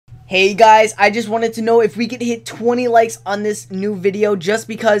Hey guys, I just wanted to know if we could hit 20 likes on this new video just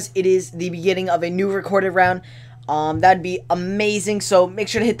because it is the beginning of a new recorded round. That'd be amazing, so make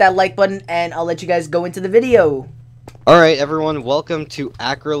sure to hit that like button and I'll let you guys go into the video. Alright everyone, welcome to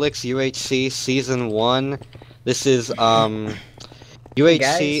Acrillix UHC Season 1. This is,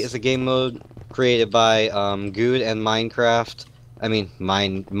 UHC is a game mode created by, Guude and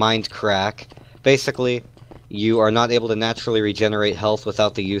Mindcrack. Basically, you are not able to naturally regenerate health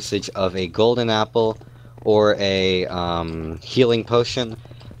without the usage of a golden apple or a healing potion,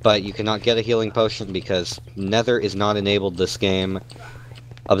 but you cannot get a healing potion because Nether is not enabled this game.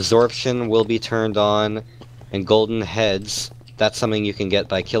 Absorption will be turned on, and golden heads, that's something you can get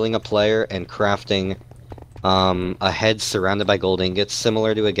by killing a player and crafting a head surrounded by gold ingots,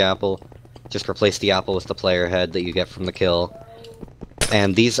 similar to a gapple. Just replace the apple with the player head that you get from the kill.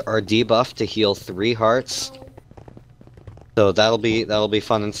 And these are debuffed to heal 3 hearts. So that'll be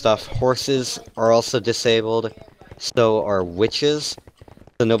fun and stuff. Horses are also disabled. So are witches.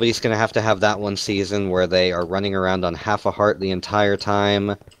 So nobody's gonna have to have that one season where they are running around on half a heart the entire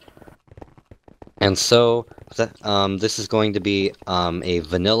time. And so this is going to be a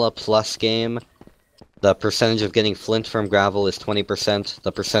vanilla plus game. The percentage of getting flint from gravel is 20%.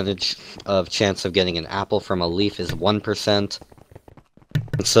 The percentage of chance of getting an apple from a leaf is 1%.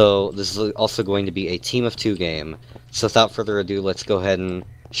 And so this is also going to be a team of 2 game. So without further ado, let's go ahead and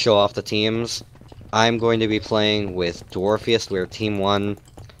show off the teams. I'm going to be playing with Dwarfiest, we're Team 1.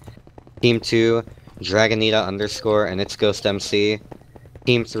 Team 2, Dragonita _ and its Ghost MC.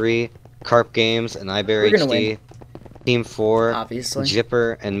 Team 3, Carp Games and iBearHD. Team 4, Obviously.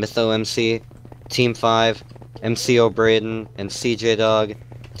 Jipper and Mytho MC. Team 5, MC O'Braden and CJ Dog.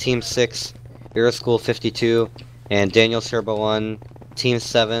 Team 6, Iroschool52 and Daniel Turbo 1. Team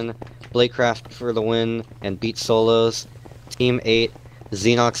 7, Blakecraft for the win and Beat Solos. Team 8,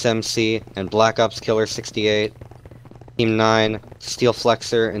 Xenox MC and Black Ops Killer 68. Team 9, Steel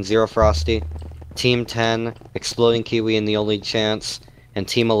Flexer and Zero Frosty. Team 10, Exploding Kiwi and The Only Chance. And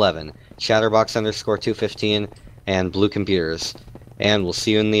Team 11, Chatterbox _ 215 and Blue Computers. And we'll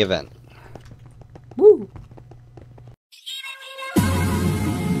see you in the event. Woo!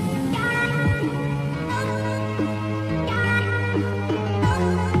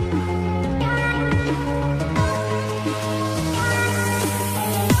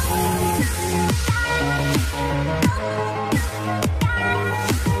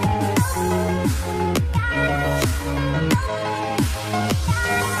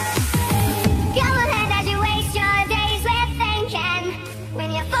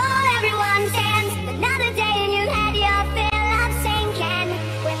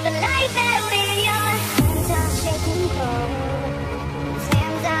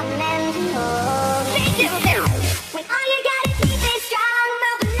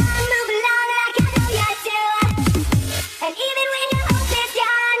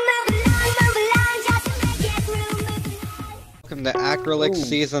 Welcome to Acrillix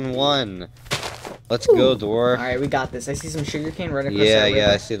Season 1. Let's go, Dwarf. Alright, we got this. I see some sugarcane right across the river.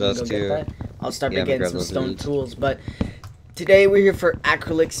 Yeah, I see those too. I'll start by getting some stone tools, but today we're here for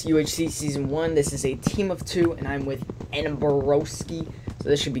Acrillix UHC Season 1. This is a team of 2, and I'm with nbroski, so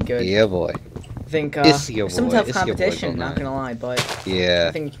this should be good. Yeah, boy. I think some tough competition, not gonna lie, but yeah,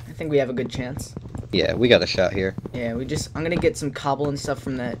 I think we have a good chance. Yeah, we got a shot here. Yeah, I'm gonna get some cobble and stuff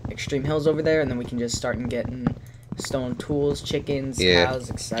from the extreme hills over there, and then we can just start getting stone tools, chickens,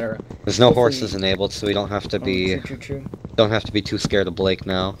 cows, etc. There's no horses enabled, so we don't have to be don't have to be too scared of Blake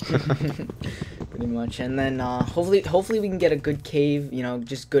now. Pretty much, and then hopefully we can get a good cave. You know,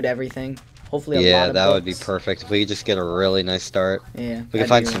 just good everything. Hopefully a lot of that books. would be perfect if we could just get a really nice start. Yeah, we can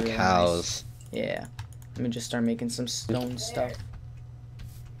find some cows. Nice. Yeah, let me just start making some stone stuff.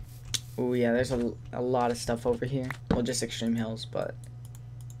 Oh yeah, there's a lot of stuff over here. Well, just extreme hills, but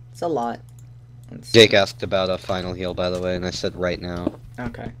it's a lot. Jake asked about a final heal, by the way, and I said right now.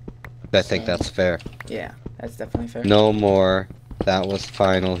 Okay. I think that's fair. Yeah, that's definitely fair. No more. That was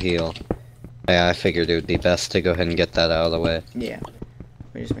final heal. Yeah, I figured it would be best to go ahead and get that out of the way. Yeah.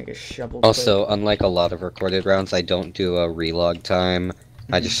 Let me just make a shovel. Also, unlike a lot of recorded rounds, I don't do a relog time.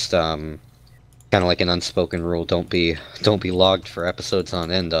 I just, kind of like an unspoken rule, don't be logged for episodes on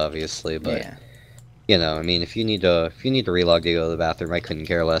end, obviously, but... Yeah. You know, I mean, if you need to relog to go to the bathroom, I couldn't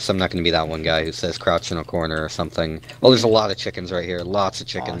care less. I'm not going to be that one guy who says crouch in a corner or something. Oh, there's a lot of chickens right here. Lots of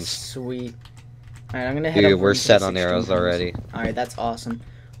chickens. Oh, sweet. Alright, I'm going to head Dude, we're set on arrows already. Alright, that's awesome.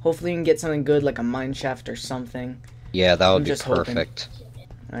 Hopefully you can get something good, like a mine shaft or something. Yeah, that would be perfect.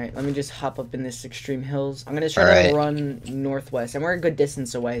 Alright, let me just hop up in this extreme hills. I'm going to try to run northwest. And we're a good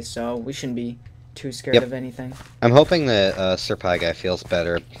distance away, so we shouldn't be too scared of anything. I'm hoping that Sir Pie Guy feels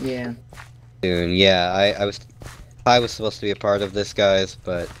better. Yeah. Soon. Yeah, I was supposed to be a part of this, guys,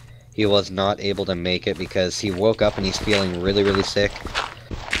 but he was not able to make it because he woke up and he's feeling really, really sick.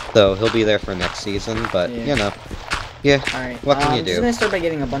 So he'll be there for next season, but you know, yeah. All right. What can you I'm do? just gonna start by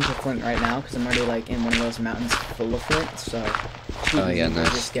getting a bunch of flint right now because I'm already like in one of those mountains full of flint. So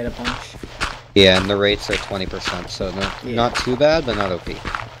nice. Just get a bunch. Yeah, and the rates are 20%, so not too bad, but not OP.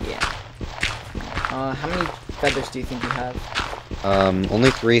 Yeah. How many feathers do you think you have?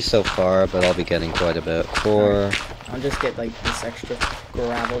 Only 3 so far, but I'll be getting quite a bit. 4. I'll just get like this extra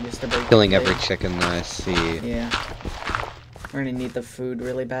gravel just to break. Killing every chicken that I see. Yeah. We're gonna need the food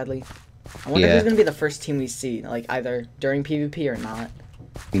really badly. I wonder who's gonna be the first team we see, like either during PvP or not.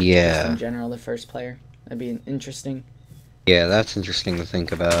 Yeah. Just in general, the first player. That'd be interesting. Yeah, that's interesting to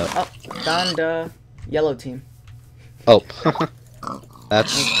think about. Oh, found yellow team. Oh.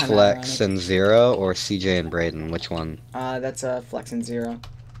 That's Flex and Zero, or CJ and Brayden. Which one? That's Flex and Zero.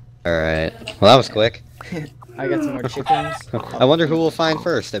 Alright. Well, that was quick. I got some more chickens. I wonder who we'll find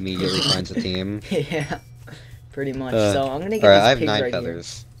first. Immediately finds a team. Yeah. Pretty much. So I'm gonna get alright, these I have pigs 9 right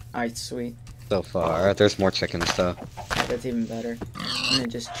feathers. Alright, sweet. So far. There's more chickens, though. That's even better. I'm gonna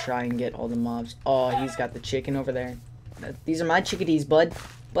just try and get all the mobs. Oh, he's got the chicken over there. These are my chickadees, bud.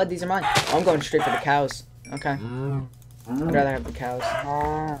 Bud, these are mine. Oh, I'm going straight for the cows. Okay. I'd rather have the cows.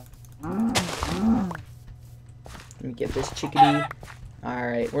 Let me get this chickadee.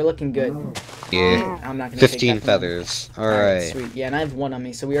 Alright, we're looking good. Yeah. I'm not gonna 15 take that feathers. Alright, Alright. sweet. Yeah, and I have 1 on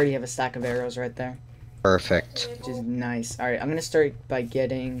me, so we already have a stack of arrows right there. Perfect. Which is nice. Alright, I'm gonna start by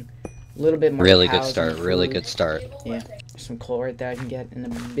getting a little bit more Really good cows start. and Really food. good start. Yeah. There's some coal right there I can get in a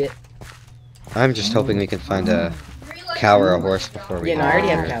bit. I'm just hoping we can find a cow or a horse before we Yeah, no, I already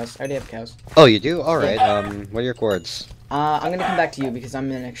have here. cows. I already have cows. Oh, you do? Alright. What are your cords? I'm gonna come back to you because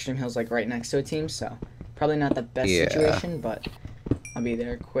I'm in Extreme Hills, like right next to a team, so probably not the best situation, but I'll be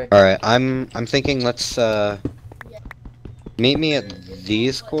there quick. Alright, I'm thinking let's meet me at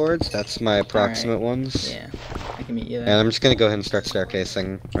these cords. That's my approximate ones. Yeah, I can meet you And there. I'm just gonna go ahead and start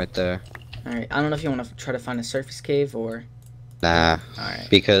staircasing right there. Alright, I don't know if you want to try to find a surface cave or... Nah. Alright.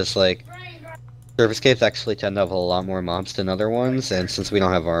 Because, like, surface caves actually tend to have a lot more mobs than other ones, and since we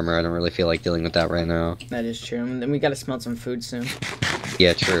don't have armor, I don't really feel like dealing with that right now. That is true, and then we gotta smelt some food soon.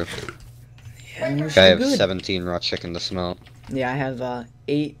 Yeah, true. Yeah, I have 17 raw chicken to smelt. Yeah, I have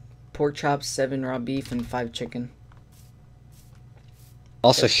 8 pork chops, 7 raw beef, and 5 chicken.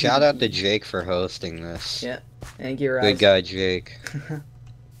 Also, shout out to Jake for hosting this. Yeah, thank you, Raz. Good guy, Jake.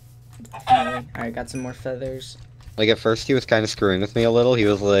 Alright, got some more feathers. Like, at first he was kind of screwing with me a little. He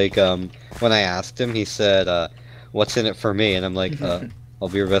was like, when I asked him, he said, what's in it for me? And I'm like, I'll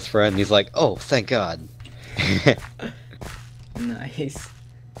be your best friend. And he's like, oh, thank God. Nice.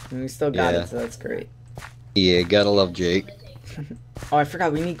 And we still got it, so that's great. Yeah, gotta love Jake. Oh, I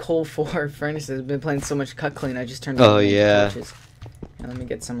forgot, we need coal for furnaces. I've been playing so much cut clean, I just turned Oh, on yeah. torches. Yeah, let me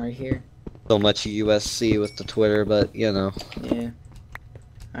get some right here. So much USC with the Twitter, but, you know. Yeah.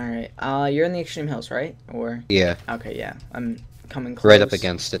 Alright, you're in the Extreme Hills, right? Or... Yeah. Okay, yeah. I'm coming close. Right up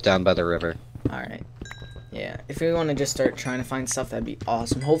against it, down by the river. Alright. Yeah, if we want to just start trying to find stuff, that'd be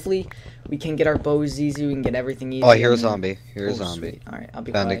awesome. Hopefully, we can get our bows easy, we can get everything easy. Oh, here's a zombie. Here's a zombie. Sweet. Alright, I'll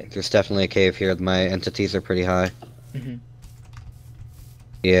be Found quiet. there's definitely a cave here. My entities are pretty high. Mm-hmm.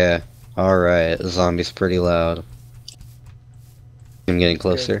 Yeah. Alright, the zombie's pretty loud. I'm getting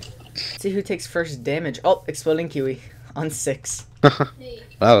closer. Let's see who takes first damage. Oh, exploding kiwi. On 6. That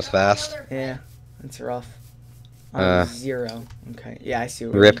was fast. Yeah, that's rough. On 0. Okay, yeah, I see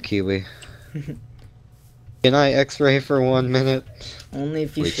what Rip Kiwi. Can I X-ray for 1 minute? Only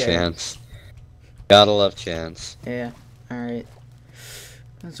if you With share. Chance. Gotta love Chance. Yeah, alright.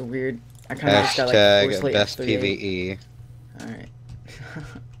 That's weird. I kind of just got like Hashtag forcefully best F3A. PvE. Alright.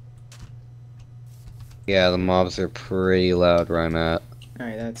 Yeah, the mobs are pretty loud where I'm at.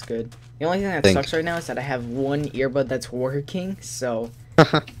 Alright, that's good. The only thing that sucks right now is that I have 1 earbud that's working, so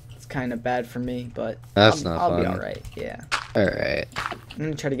it's kind of bad for me, but That's I'll be fun. alright, yeah. Alright. I'm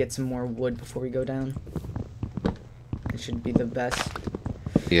gonna try to get some more wood before we go down. It should be the best.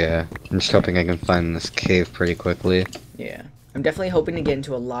 Yeah. I'm just hoping I can find this cave pretty quickly. Yeah. I'm definitely hoping to get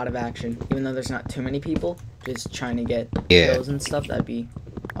into a lot of action, even though there's not too many people. Just trying to get kills and stuff, that'd be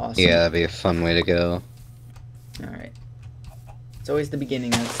awesome. Yeah, that'd be a fun way to go. Alright. It's always the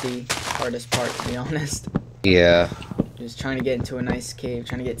beginning that's the hardest part, to be honest. Yeah. Just trying to get into a nice cave,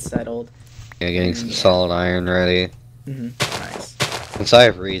 trying to get settled. Yeah, getting some solid iron ready. Nice. Since I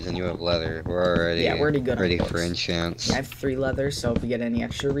have reeds and you have leather, we're already good ready on for books. enchants. I have 3 leather, so if we get any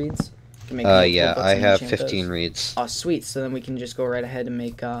extra reeds, we can make multiple yeah, books I and have enchant 15 those. reeds. Oh, sweet. So then we can just go right ahead and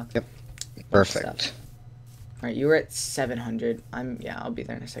make Perfect. Alright, you were at 700. I'll be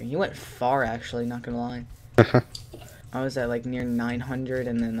there in a second. You went far, actually, not gonna lie. I was at, like, near 900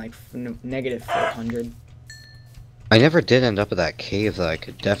 and then, like, negative 400. I never did end up at that cave that I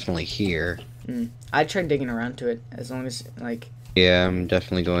could definitely hear. I tried digging around to it, as long as, like... Yeah, I'm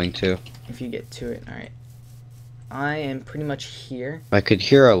definitely going to. If you get to it, alright. I am pretty much here. I could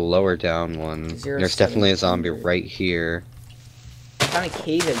hear a lower down one. There's definitely a zombie 0700. right here. I found a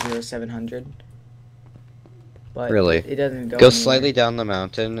cave at 0700. But Really? it doesn't go Go anywhere. slightly down the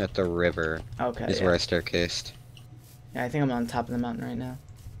mountain at the river. Okay, Is where I staircased. Yeah, I think I'm on top of the mountain right now.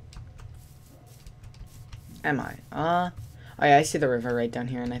 Am I? Oh yeah, I see the river right down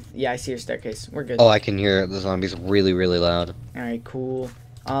here, and I see your staircase. We're good. Oh, I can hear the zombies really, really loud. Alright, cool.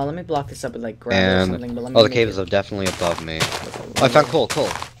 Let me block this up with, like, gravel or something, but let me the cave is definitely above me. Oh, I found coal. Oh,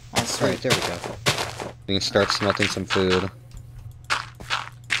 sweet. Alright, there we go. We can start smelting some food.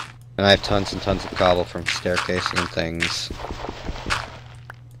 And I have tons and tons of cobble from staircasing and things.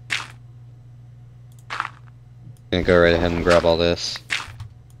 Gonna go right ahead and grab all this.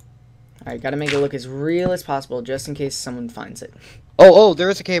 Alright, gotta make it look as real as possible, just in case someone finds it. Oh, there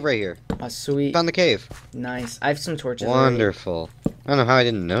is a cave right here. Oh, sweet. Found the cave. Nice. I have some torches. Wonderful. I don't know how I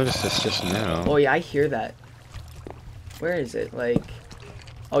didn't notice this just now. Oh, yeah, I hear that. Where is it? Like...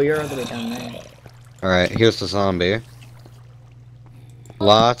 Oh, you're all the way down there. Alright, here's the zombie.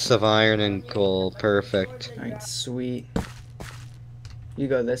 Lots of iron and coal. Perfect. Alright, sweet. You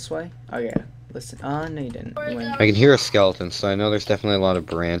go this way? Oh, yeah. Listen. Oh, no, you didn't. You went. I can hear a skeleton, so I know there's definitely a lot of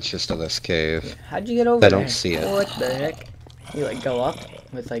branches to this cave. How'd you get over there? I don't see it. What the heck? You, like, go up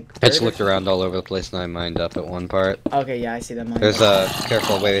with, like... I just looked around all over the place and I mined up at one part. Okay, yeah, I see that mine. There's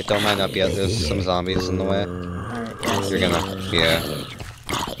careful, wait, don't mine up yet. There's some zombies in the way. Alright, yeah. You're gonna, yeah.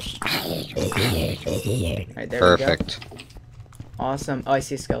 Alright, there Perfect. we go. Awesome. Oh, I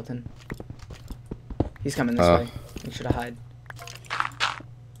see a skeleton. He's coming this way. Make sure to hide.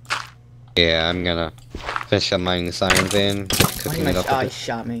 Yeah, I'm gonna finish up mining this iron vein, cooking it up Oh, a he bit.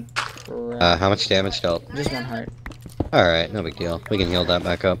 shot me. Crap. How much damage dealt? Just 1 heart. Alright, no big deal. We can heal that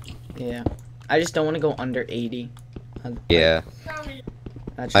back up. Yeah. I just don't want to go under 80. Yeah.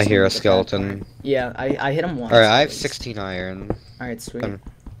 That's I just hear gonna a be the bad skeleton. part. Yeah, I hit him once. Alright, I have 16 iron. Alright, sweet. I'm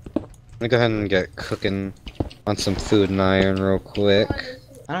gonna go ahead and get cooking on some food and iron real quick.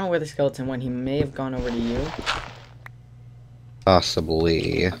 I don't know where the skeleton went. He may have gone over to you.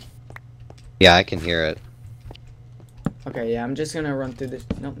 Possibly. Yeah, I can hear it. Okay, yeah, I'm just gonna run through this.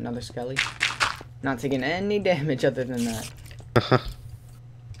 Nope, another skelly. Not taking any damage other than that.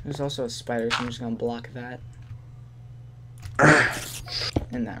 There's also a spider, so I'm just gonna block that.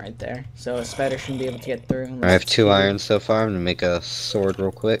 And that right there. So a spider shouldn't be able to get through. I have 2 iron so far. I'm gonna make a sword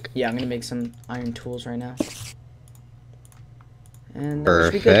real quick. Yeah, I'm gonna make some iron tools right now. And that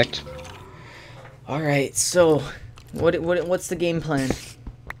should be Perfect. good. Alright, so what's the game plan?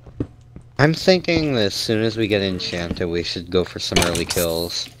 I'm thinking that as soon as we get enchanted, we should go for some early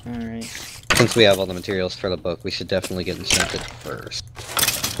kills. Alright. Since we have all the materials for the book, we should definitely get enchanted first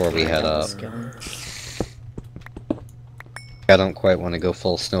before we head up. I don't quite want to go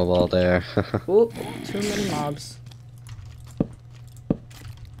full snowball there. Oop, too many mobs.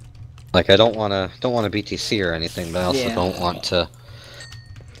 Like I don't want to BTC or anything, but I also don't want to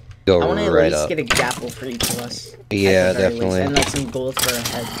go I want to at right least up. get a gapple for each of us. Yeah, at the very least, definitely. and like some gold for a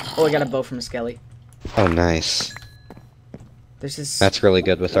head. Oh, I got a bow from a skelly. Oh, nice. There's this. That's really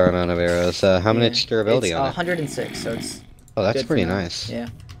good with our amount of arrows. How much durability it's, on it? 106, so it's. Oh, that's good pretty for now. nice. Yeah.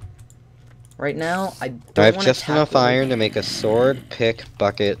 Right now, I don't I have wanna just enough tackle- iron to make a sword, pick,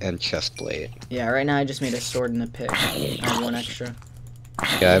 bucket, and chest plate. Yeah, right now I just made a sword and a pick. I have 1 extra.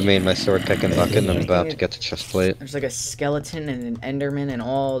 Yeah, I've made my sword, pick, and bucket, and I'm about to get the chest plate. There's like a skeleton and an enderman and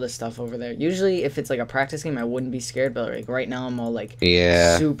all the stuff over there. Usually, if it's like a practice game, I wouldn't be scared, but like right now, I'm all like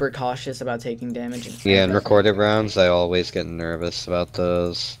super cautious about taking damage. Yeah, in recorded rounds, I always get nervous about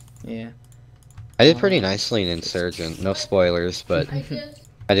those. Yeah. I did pretty nicely in Insurgent. No spoilers, but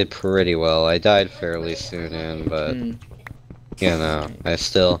I did pretty well. I died fairly soon in, but you know, I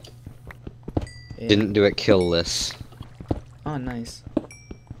still didn't do it killless. Oh, nice.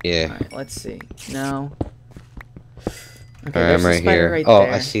 Yeah. Alright, let's see. No. Okay, Alright, I'm right here. Right oh,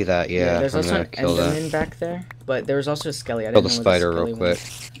 there. I see that. Yeah, there's I'm also gonna an kill that. enderman back there, but there was also a skelly. I Kill didn't the know spider where the real skelly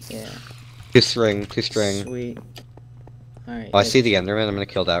quick. went. Yeah. Two string. Sweet. Alright. Oh, I see the enderman. I'm gonna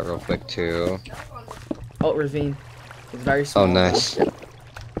kill that real quick too. Oh, ravine. It's very small. Oh, nice.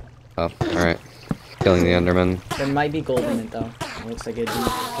 Oh, alright. Killing the enderman. There might be gold in it though. It looks like it'd be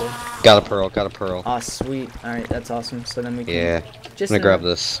good. Got a pearl. Oh, sweet. Alright, that's awesome. So then we can. Yeah. Just I'm gonna grab in a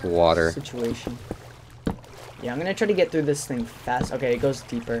this water. situation. Yeah, I'm gonna try to get through this thing fast. Okay, it goes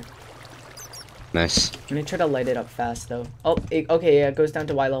deeper. Nice. I'm gonna try to light it up fast though. Oh, okay, yeah, it goes down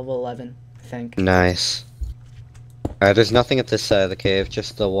to Y level 11, I think. Nice. Alright, there's nothing at this side of the cave,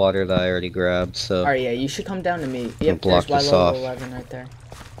 just the water that I already grabbed, so... Alright, yeah, you should come down to me. Yep, block there's Y this level off. 11 right there.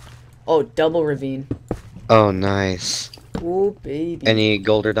 Oh, double ravine. Oh, nice. Ooh, baby. Any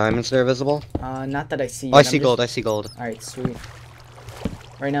gold or diamonds there visible? Not that I see. Oh, I see gold, I see gold. Alright, sweet.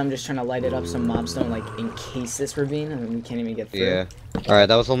 Right now I'm just trying to light it up so mobs don't, like, encase this ravine, and we can't even get through. Yeah. Alright,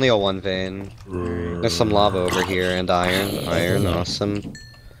 that was only a 1 vein. There's some lava over here, and iron. Iron, awesome.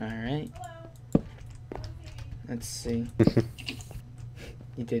 Alright. Let's see.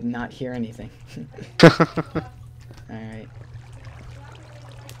 You did not hear anything. Alright.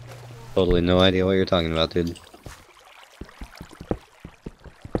 Totally no idea what you're talking about, dude.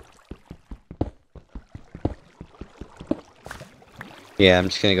 Yeah, I'm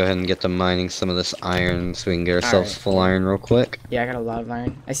just gonna go ahead and get to mining some of this iron so we can get ourselves full iron real quick. Yeah, I got a lot of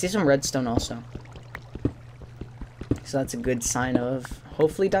iron. I see some redstone also. So that's a good sign of,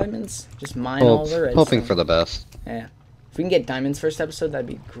 hopefully, diamonds. Just mine all the redstone. Hoping for the best. Yeah. If we can get diamonds first episode, that'd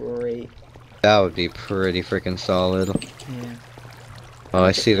be great. That would be pretty freaking solid. Yeah. Oh,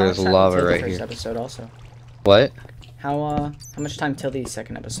 I see there's lava right here. First episode also. What? How much time till the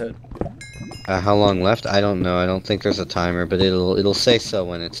second episode? How long left? I don't know. I don't think there's a timer, but it'll say so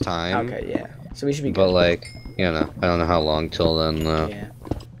when it's time. Okay, yeah. So we should be good. But like, you know, I don't know how long till then though. Yeah.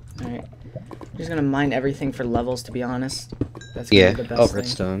 Alright. I'm just gonna mine everything for levels, to be honest. That's gonna be the best thing.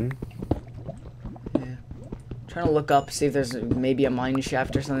 redstone. Yeah. Trying to look up, see if there's maybe a mine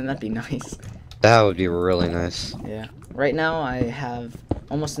shaft or something. That'd be nice. That would be really nice. Yeah. Right now I have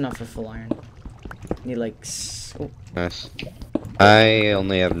almost enough for full iron. Need like Nice. I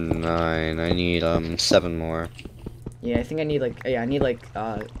only have 9. I need 7 more. Yeah, I think I need like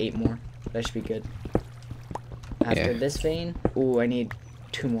 8 more. That should be good. After this vein, ooh, I need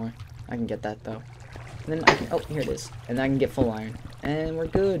 2 more. I can get that though. And then I can, oh, here it is. And then I can get full iron. And we're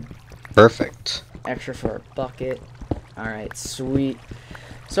good. Perfect. Extra for a bucket. Alright, sweet.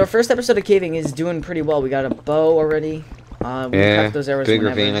 So our first episode of caving is doing pretty well. We got a bow already. We craft those arrows big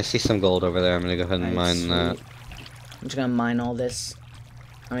whenever. ravine. I see some gold over there. I'm gonna go ahead and mine that. I'm just gonna mine all this.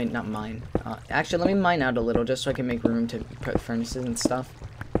 I mean, not mine. Actually, let me mine out a little just so I can make room to put furnaces and stuff.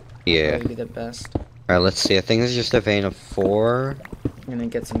 Yeah. That would be the best. Alright, let's see. I think this is just a vein of 4. I'm gonna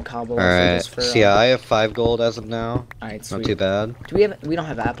get some cobble. Alright. So yeah, I have 5 gold as of now. Alright, sweet. Not too bad. We don't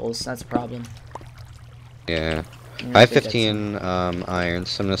have apples. That's a problem. Yeah. I have 15 iron,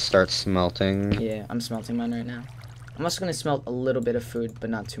 so I'm gonna start smelting. Yeah, I'm smelting mine right now. I'm also gonna smelt a little bit of food, but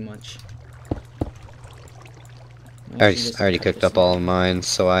not too much. I already cooked up all of mine,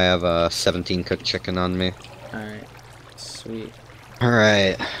 so I have 17 cooked chicken on me. Alright, sweet.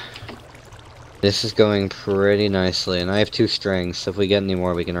 Alright. This is going pretty nicely, and I have 2 strings, so if we get any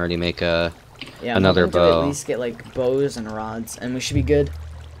more, we can already make another bow. To at least get like bows and rods, and we should be good,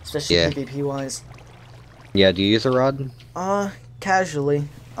 especially PvP wise. Yeah, do you use a rod? Casually.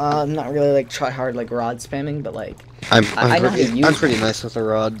 Not really like try hard like rod spamming, but like I'm pretty nice with a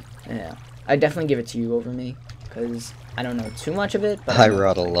rod. Yeah, I definitely give it to you over me, because I don't know too much of it, but I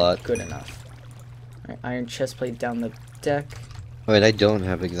rod a lot. Good enough. Alright, iron chest plate down the deck. Wait, I don't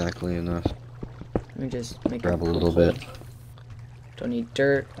have exactly enough. Let me just make grab a little bit. Don't need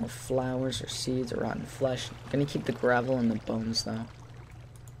dirt, or flowers, or seeds, or rotten flesh. I'm gonna keep the gravel and the bones though.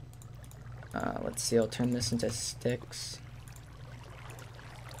 Let's see, I'll turn this into sticks.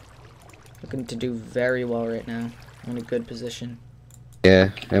 Looking to do very well right now. I'm in a good position. Yeah,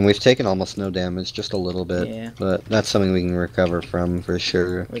 and we've taken almost no damage, just a little bit. Yeah. But that's something we can recover from for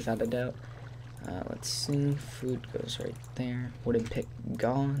sure. Without a doubt. Let's see, food goes right there. Wooden pick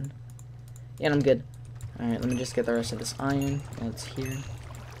gone. Yeah, and I'm good. Alright, let me just get the rest of this iron while it's here.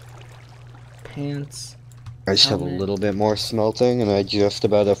 Pants. I just have a little bit more smelting, and I just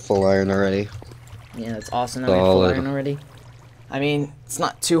about have full iron already. Yeah, that's awesome. I have full iron already. I mean, it's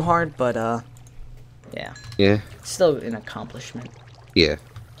not too hard, but yeah. Yeah. Still an accomplishment. Yeah.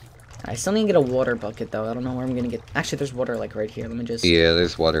 I still need to get a water bucket though. I don't know where I'm gonna get. Actually, there's water like right here. Let me just. Yeah,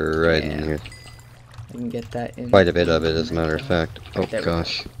 there's water right in here. I can get that in. Quite a bit of it, as a matter of fact. Oh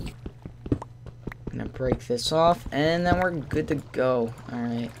gosh. I'm gonna break this off, and then we're good to go.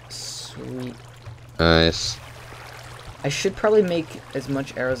 Alright, sweet. Nice. I should probably make as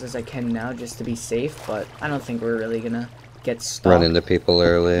much arrows as I can now just to be safe, but I don't think we're really gonna get stuck. Run into people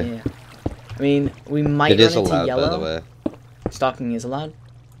early. Yeah. I mean, we might run into yellow. By the way. Stalking is allowed?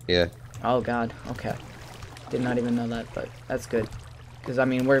 Yeah. Oh god, okay. Did not even know that, but that's good. Because, I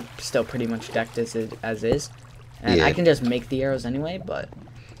mean, we're still pretty much decked as is. And I can just make the arrows anyway, but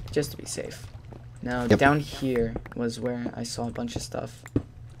just to be safe. Now, down here was where I saw a bunch of stuff.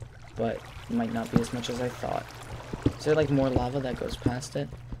 but it might not be as much as I thought. Is there like more lava that goes past it?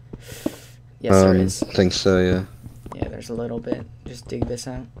 Yes, there is. I think so, yeah. Yeah, there's a little bit. Just dig this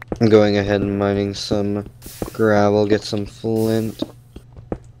out. I'm going ahead and mining some gravel, get some flint.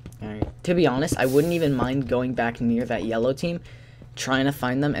 Alright. To be honest, I wouldn't even mind going back near that yellow team, trying to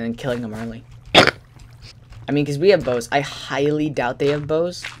find them, and then killing them early. I mean, because we have bows. I highly doubt they have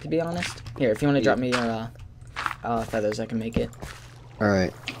bows, to be honest. Here, if you want to drop me your feathers, I can make it.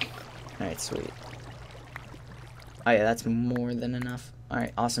 Alright. Alright, sweet. Oh yeah, that's more than enough.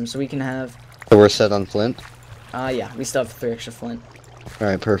 Alright, awesome. So we can have... So we're set on flint? Yeah, we still have 3 extra flint.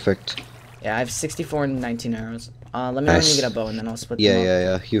 Alright, perfect. Yeah, I have 64 and 19 arrows. Let me know when you get a bow, and then I'll split them up.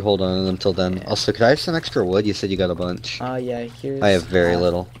 Yeah. You hold on to them till then. Yeah. Also, could I have some extra wood? You said you got a bunch. Yeah, here's... I have very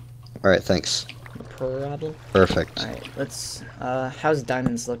little. Alright, thanks. No problem. Perfect. Alright, let's... how's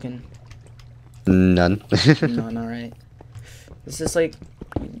diamonds looking? None. None, alright. This is like...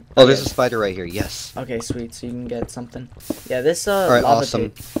 Oh, there's a spider right here, yes. Okay, sweet, so you can get something. Yeah, this, Alright, lava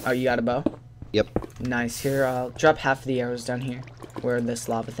awesome. Oh, you got a bow? Yep. Nice. Here, I'll drop half the arrows down here, where this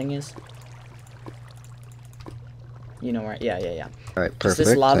lava thing is. You know where? Yeah. Alright, perfect.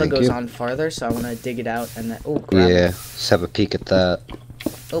 This lava Thank goes you. on farther, so I want to dig it out and then... Oh, gravel. Yeah, let's have a peek at that.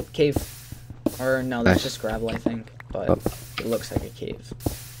 Oh, cave. Or, no, that's Nice. just gravel, I think. But it looks like a cave.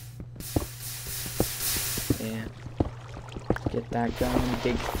 Yeah. Get that going,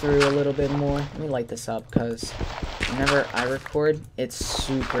 dig through a little bit more. Let me light this up, because whenever I record, it's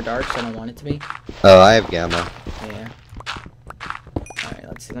super dark, so I don't want it to be. Oh, I have gamma. Yeah. Alright,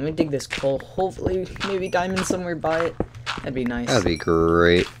 let's see. Let me dig this coal. Hopefully, maybe diamond somewhere by it. That'd be nice. That'd be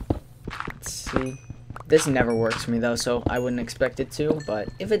great. Let's see. This never works for me, though, so I wouldn't expect it to, but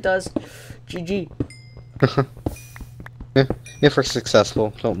if it does, GG. Yeah, if we're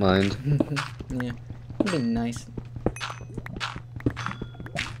successful, don't mind. Yeah, that'd be nice.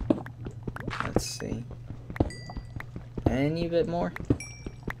 Let's see. Any bit more?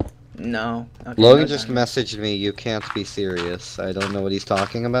 No. Okay, Logan no just diamond. messaged me, you can't be serious. I don't know what he's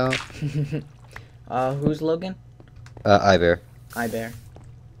talking about. Who's Logan? iBear. iBear.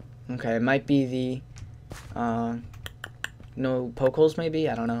 Okay, it might be the, no poke holes maybe?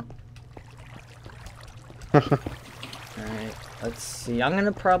 I don't know. Alright, let's see. I'm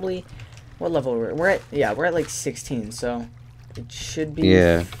gonna probably, what level we're at, we're at like 16, so it should be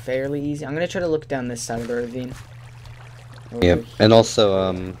fairly easy. I'm gonna try to look down this side of the ravine. Yep, and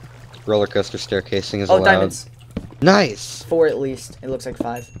also, roller coaster staircasing is allowed. Diamonds. Nice! 4 at least. It looks like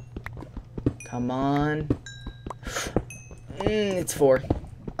 5. Come on. It's 4.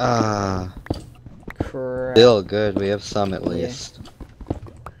 Crap. Still good, we have some at least.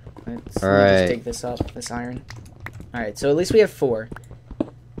 Let me just dig this up, this iron. Alright, so at least we have 4.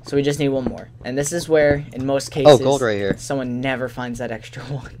 So we just need 1 more. And this is where, in most cases, gold right here. Someone never finds that extra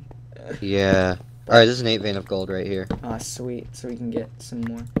 1. Yeah. Alright, there's an 8 vein of gold right here. Ah, sweet. So we can get some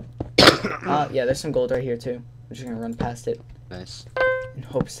more. Yeah, there's some gold right here too. We're just gonna run past it. Nice. In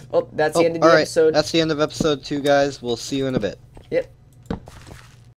hopes. Oh, that's the end of the alright. episode. That's the end of episode 2, guys. We'll see you in a bit. Yep.